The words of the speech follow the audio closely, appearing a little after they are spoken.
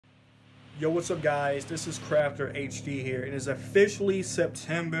Yo, what's up guys? This is Crafter HD here. It is officially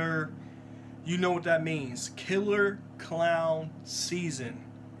September. You know what that means. Killer Clown season.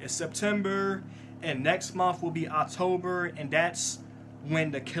 It's September and next month will be October, and that's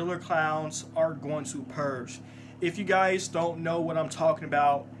when the Killer Clowns are going to purge. If you guys don't know what I'm talking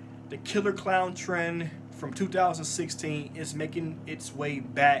about, the Killer Clown trend from 2016 is making its way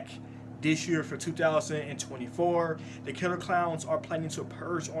back this year for 2024. The Killer Clowns are planning to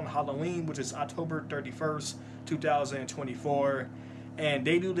purge on Halloween, which is October 31st, 2024. And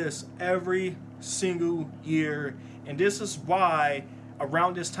they do this every single year. And this is why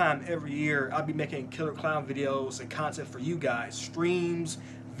around this time every year, I'll be making Killer Clown videos and content for you guys. Streams,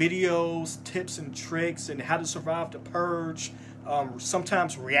 videos, tips and tricks, and how to survive the purge.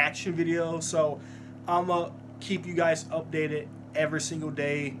 Sometimes reaction videos. So I'm going to keep you guys updated every single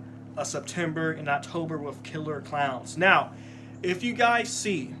day of September and October with Killer Clowns. Now, if you guys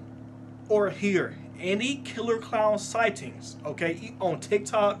see or hear any Killer Clown sightings, okay, on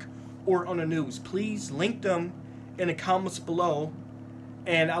TikTok or on the news, please link them in the comments below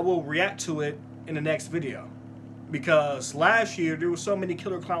and I will react to it in the next video. Because last year there were so many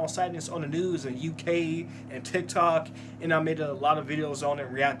Killer Clown sightings on the news in UK and TikTok, and I made a lot of videos on it,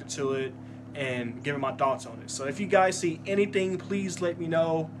 reacted to it, and giving my thoughts on it. So if you guys see anything, please let me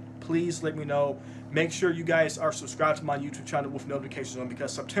know. Please let me know. Make sure you guys are subscribed to my YouTube channel with notifications on,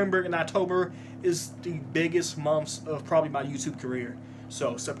 because September and October is the biggest months of probably my YouTube career.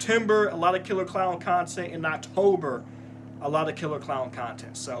 So September, a lot of Killer Clown content. In October, a lot of Killer Clown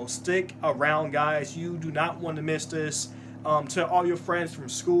content. So stick around, guys. You do not want to miss this. To all your friends from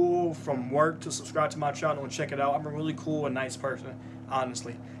school, from work, to subscribe to my channel and check it out. I'm a really cool and nice person,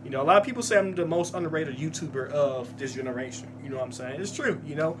 honestly. You know, a lot of people say I'm the most underrated YouTuber of this generation. You know what I'm saying? It's true,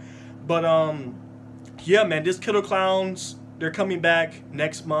 you know. But yeah, man, this Killer Clowns, they're coming back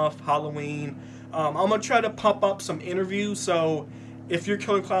next month, Halloween. I'm gonna try to pump up some interviews. So if you're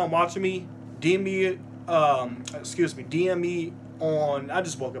Killer Clown watching me, DM me. DM me on. I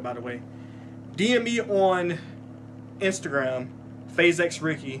just woke up, by the way. DM me on Instagram,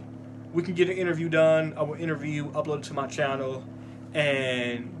 FazeXRicky. We can get an interview done. I will interview, upload it to my channel.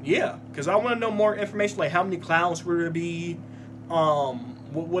 And yeah, because I want to know more information, like how many clowns will there be,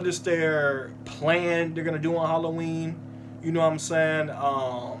 what is their plan they're gonna do on Halloween, you know what I'm saying?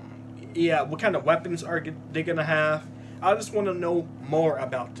 Yeah, what kind of weapons are they gonna have? I just want to know more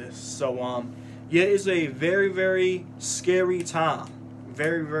about this. So yeah, it's a very, very scary time.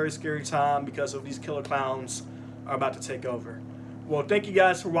 Very, very scary time because of these Killer Clowns are about to take over. Well, thank you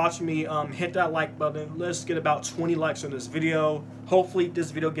guys for watching me. Hit that like button. Let's get about 20 likes on this video. Hopefully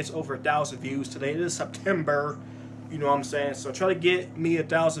this video gets over 1,000 views today. It is September, you know what I'm saying? So try to get me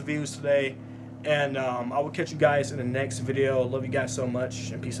 1,000 views today. And I will catch you guys in the next video. Love you guys so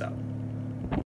much, and peace out.